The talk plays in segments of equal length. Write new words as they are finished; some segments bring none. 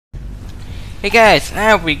Hey guys,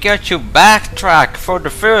 and we got to backtrack for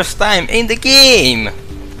the first time in the game!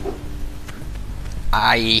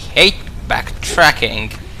 I hate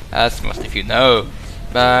backtracking, as most of you know.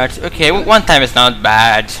 But okay, one time is not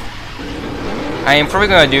bad. I am probably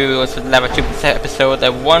gonna do also the Lava Tube episode. I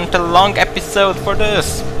want a long episode for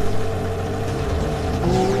this.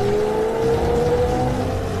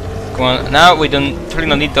 Come on, now we really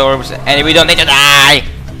don't need the orbs, and we don't need to die!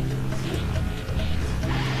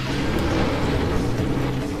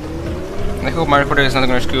 I hope my recorder is not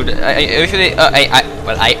gonna screw it. I usually,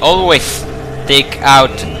 I always take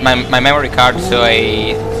out my memory card, so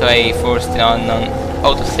I forced it on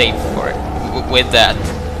autosave for it with that.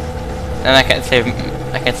 And I can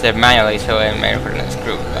save manually, so my recorder is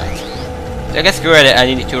screwed. But I guess screw it.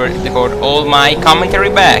 I need to record all my commentary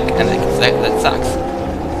back, and that sucks.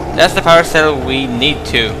 That's the power cell we need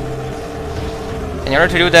to. In order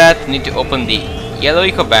to do that, we need to open the yellow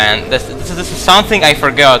eco band. This is something I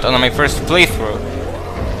forgot on my first playthrough,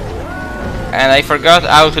 and I forgot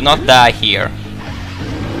how to not die here.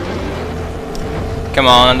 Come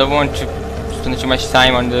on, I don't want to spend too much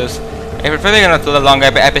time on this. I'm probably gonna do a long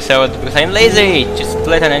episode because I'm lazy to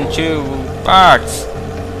split it into parts,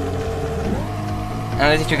 and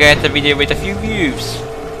I need to get a video with a few views,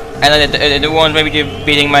 and I don't want maybe to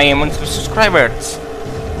beating my 1 subscribers.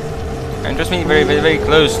 And trust me, very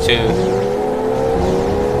close to.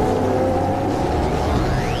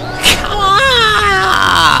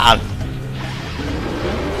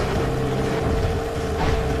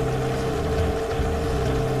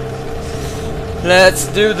 Let's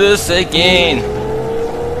do this again.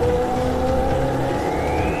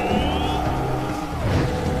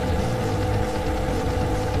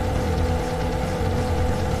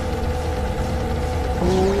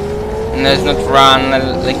 Let's not run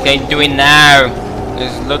like I do it now.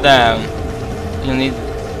 Just slow down. You need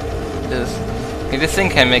this. Okay, this thing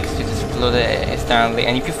can make you explode instantly,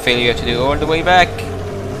 and if you fail, you have to do all the way back.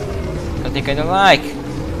 Something I don't like.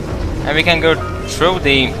 And we can go through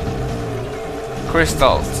the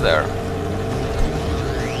crystals there.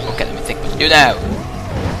 Okay, let me think what to do now.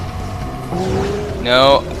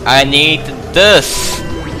 No, I need this.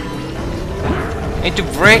 I need to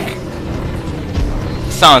break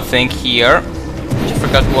something here. I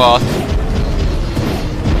forgot what.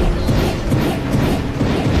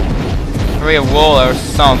 Probably a wall or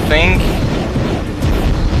something.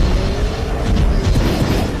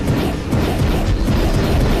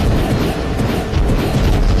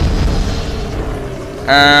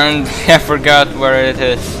 And I forgot where it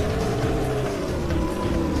is.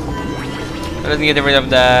 Let me get rid of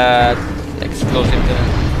that explosive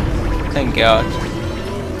there. Thank God.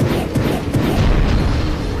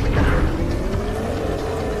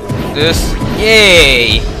 This,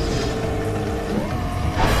 yay!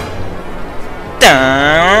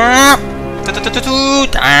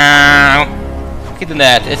 Keep doing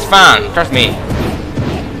that. It's fun. Trust me.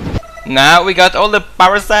 Now we got all the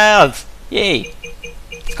power cells. Yay!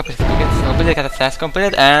 Completed, got the task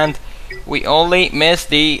completed, and we only missed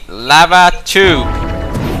the lava tube.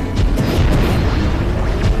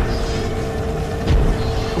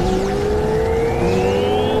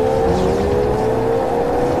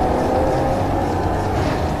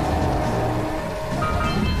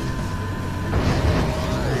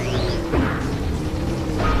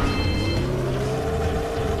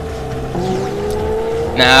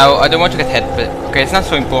 Now, I don't want to get hit, but okay, it's not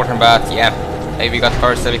so important, but yeah. We got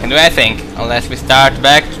power cell, we can do anything unless we start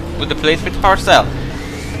back with the place with power cell.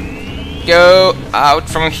 Go out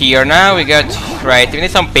from here now. We got right. We need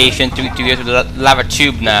some patience to get to the lava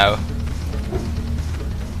tube now.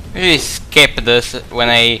 Usually skip this when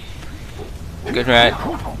I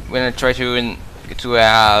try to get to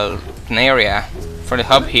an area for the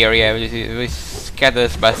hub here. Yeah, we skip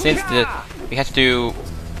this, but since we have to do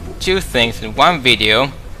two things in one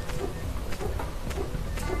video.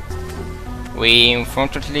 We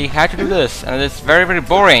unfortunately had to do this, and it's very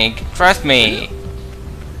boring. Trust me.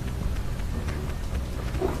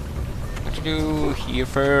 What to do here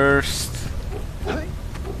first?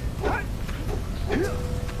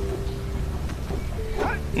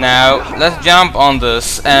 Now let's jump on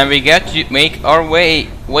this, and we got to make our way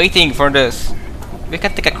waiting for this. We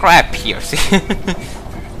can take a crap here. See?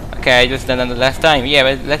 Okay, I just done that the last time. Yeah,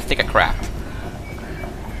 but let's take a crap.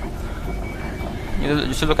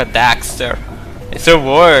 You should look at Daxter. It's so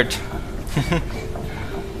weird.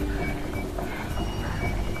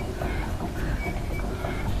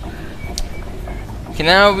 Okay,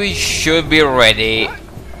 now we should be ready.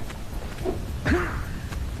 Oh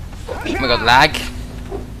my god, lag.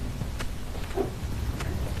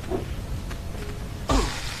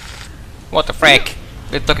 What the frick?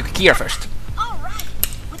 Let's look at the gear first. Alright,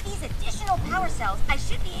 with these additional power cells, I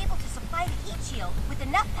should be able to supply the heat shield with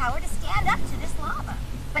enough power to stand up to this lava.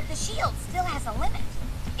 But the shield still has a limit.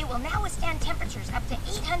 It will now withstand temperatures up to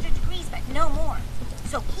 800 degrees, but no more.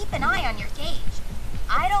 So keep an eye on your gauge.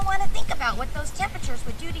 I don't want to think about what those temperatures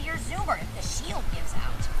would do to your zoomer if the shield gives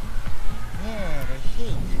out. Yeah, the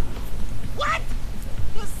heat. What?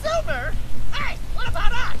 The zoomer? Hey, what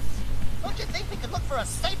about us? Don't you think we could look for a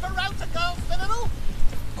safer route to Gulf Citadel?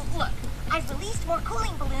 Look, I've released more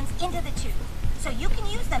cooling balloons into the tube, so you can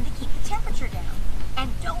use them to keep the temperature down.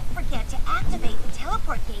 And don't forget to activate the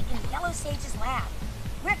teleport gate in Yellow Sage's lab.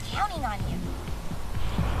 We're counting on you.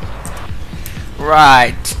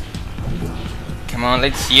 Right. Come on,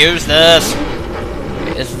 let's use this.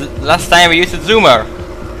 It's the last time we used the zoomer.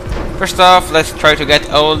 First off, let's try to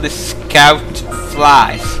get all the scout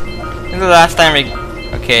flies. This is the last time we...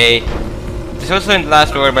 Okay. This is also in the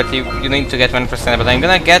last door, but you need to get 1%, but I'm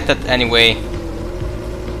gonna get that anyway.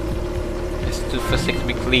 Just to for 6 to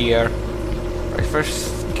be clear. Right,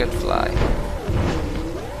 first scout fly.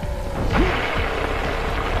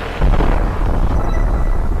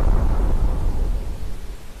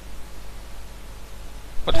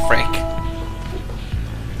 What the frick?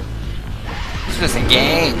 This is a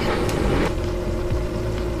game.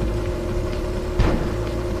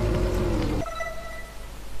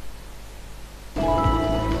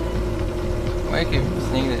 Why do you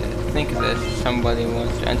think that somebody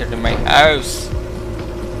wants to enter my house?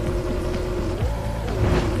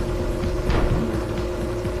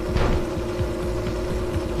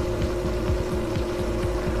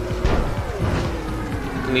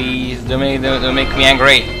 Please don't make me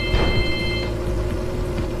angry.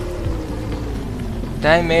 Did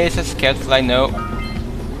I miss a scout fly? No.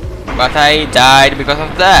 But I died because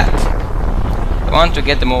of that. I want to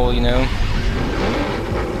get them all, you know.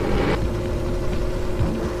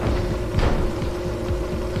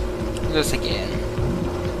 This again.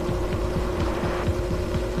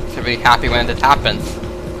 So very happy when that happens.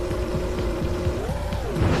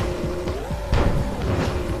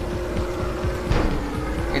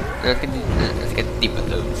 Let's get the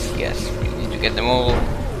balloons. Yes, we need to get them all.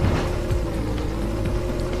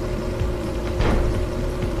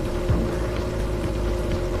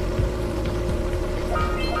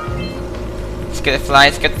 Let's get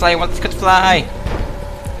fly, what's get fly?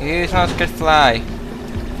 Here's not get fly.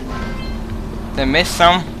 Did I miss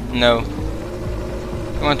some? No.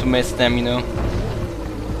 I want to miss them, you know.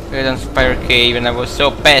 We're on Spire Cave and I was so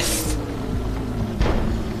pissed.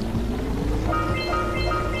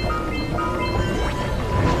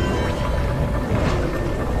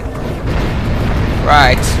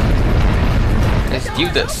 Right. Let's do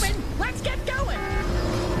this. Let's get going.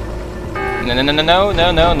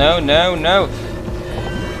 No.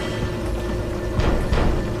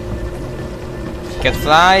 Scout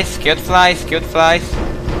flies.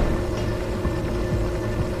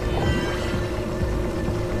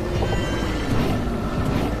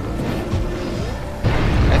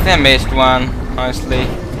 I think I missed one, honestly.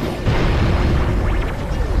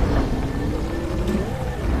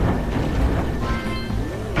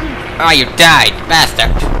 Ah, you died,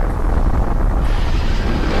 bastard!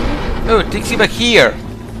 Oh, it takes you back here.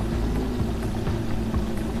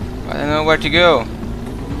 I don't know where to go.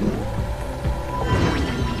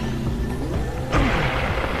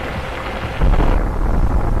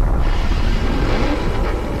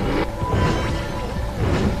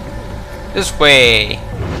 This way.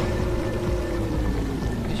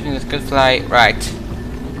 This could fly right.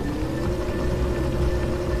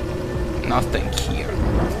 Nothing here.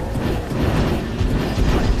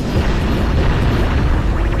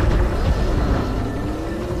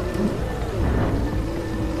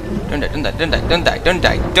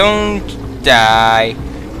 Don't die.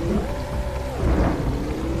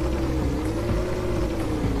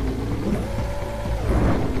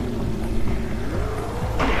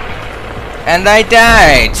 And I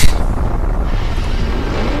died.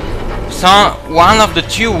 So one of the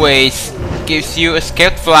two ways gives you a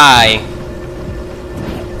scout fly.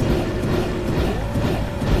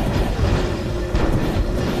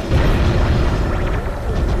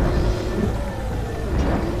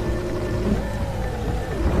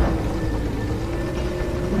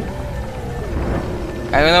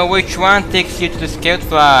 I don't know which one takes you to the scout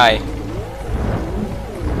fly.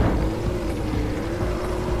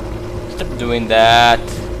 Stop doing that.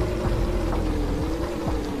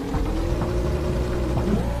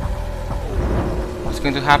 What's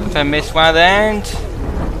going to happen if I miss one at the end?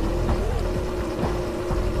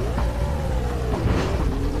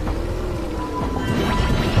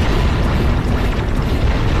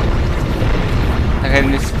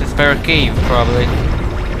 get in this spare cave, probably.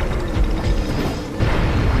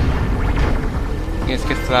 Yes,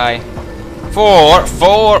 can fly. 4,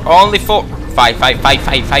 4, only 4. 5, 5, 5,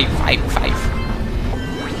 5, 5, 5, 5.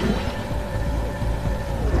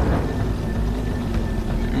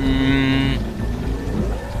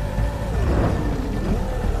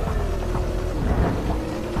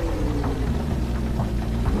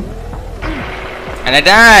 And I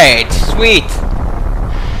died! Sweet!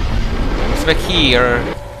 What's back here?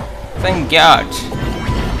 Thank God.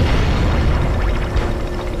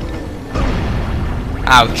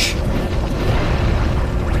 Ouch.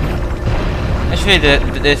 Actually,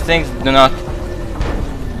 the things do not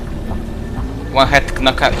one hit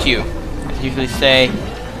knock out you. As I usually say.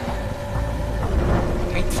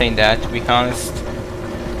 I hate saying that, to be honest.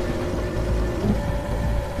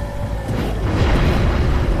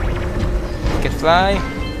 Skilled fly.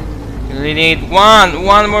 We really need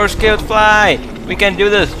one more skilled fly. We can do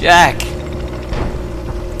this, Jak.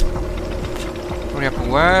 Hurry up,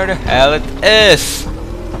 where the hell it is?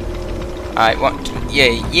 I want to.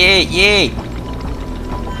 Yay, yay, yay!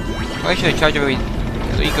 Why should I charge away?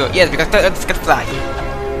 There you go. Yes, because that's skilled fly.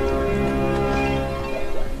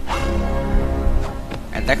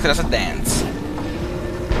 And Daxter does a dance.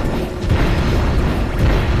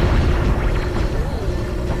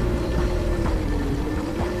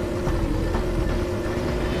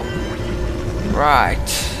 Right.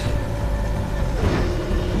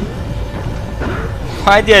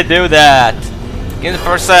 Why did I do that? Get it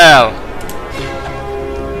for sale.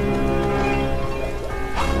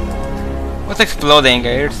 What's exploding,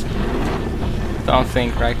 guys? Don't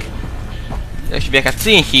think, right? There should be a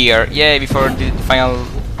cutscene here. Yay, before the final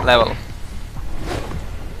level.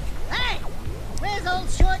 Hey! Where's old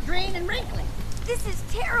Short, Green, and Wrinkly? This is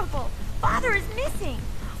terrible. Father is missing.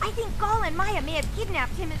 I think Gall and Maya may have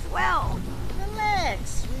kidnapped him as well.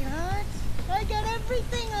 Relax, sweetheart. I got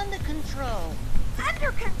everything under control.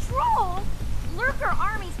 Under control? Lurker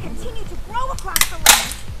armies continue to grow across the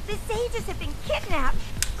land. The sages have been kidnapped.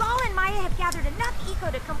 Gall and Maya have gathered enough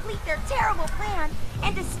eco to complete their terrible plan.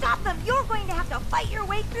 And to stop them, you're going to have to fight your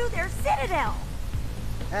way through their citadel.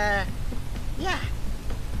 Yeah.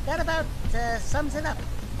 That about, sums it up.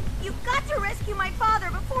 You've got to rescue my father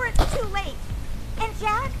before it's too late. And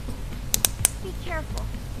Jak, be careful.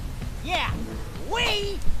 Yeah,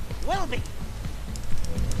 we will be.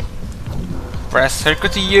 Press circle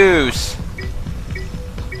to use.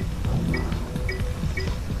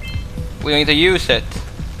 We need to use it.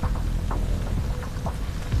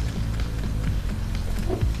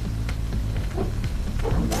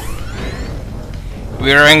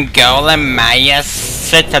 We're in Gall and Maya's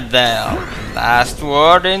citadel. Last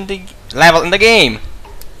word in the level in the game.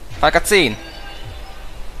 Like a cutscene.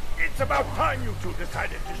 It's about time you two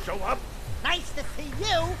decided to show up. Nice to see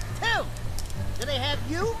you, too. Do they have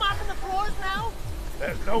you mopping the floors now?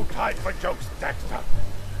 There's no time for jokes, Daxter.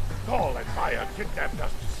 Gall and Maya kidnapped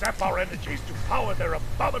us to sap our energies to power their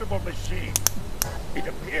abominable machine. It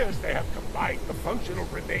appears they have combined the functional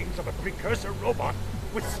remains of a precursor robot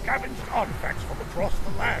with scavenged artifacts from across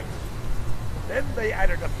the land. Then they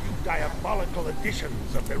added a few diabolical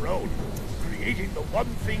additions of their own, creating the one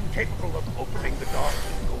thing capable of opening the dark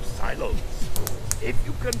eco silos. If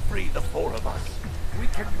you can free the 4 of us, we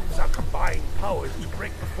can use our combined powers to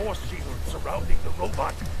break the force shield surrounding the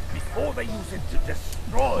robot before they use it to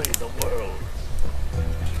destroy the world.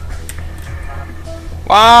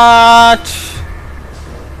 What?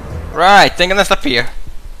 Right, I'm gonna stop here.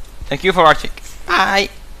 Thank you for watching. Bye.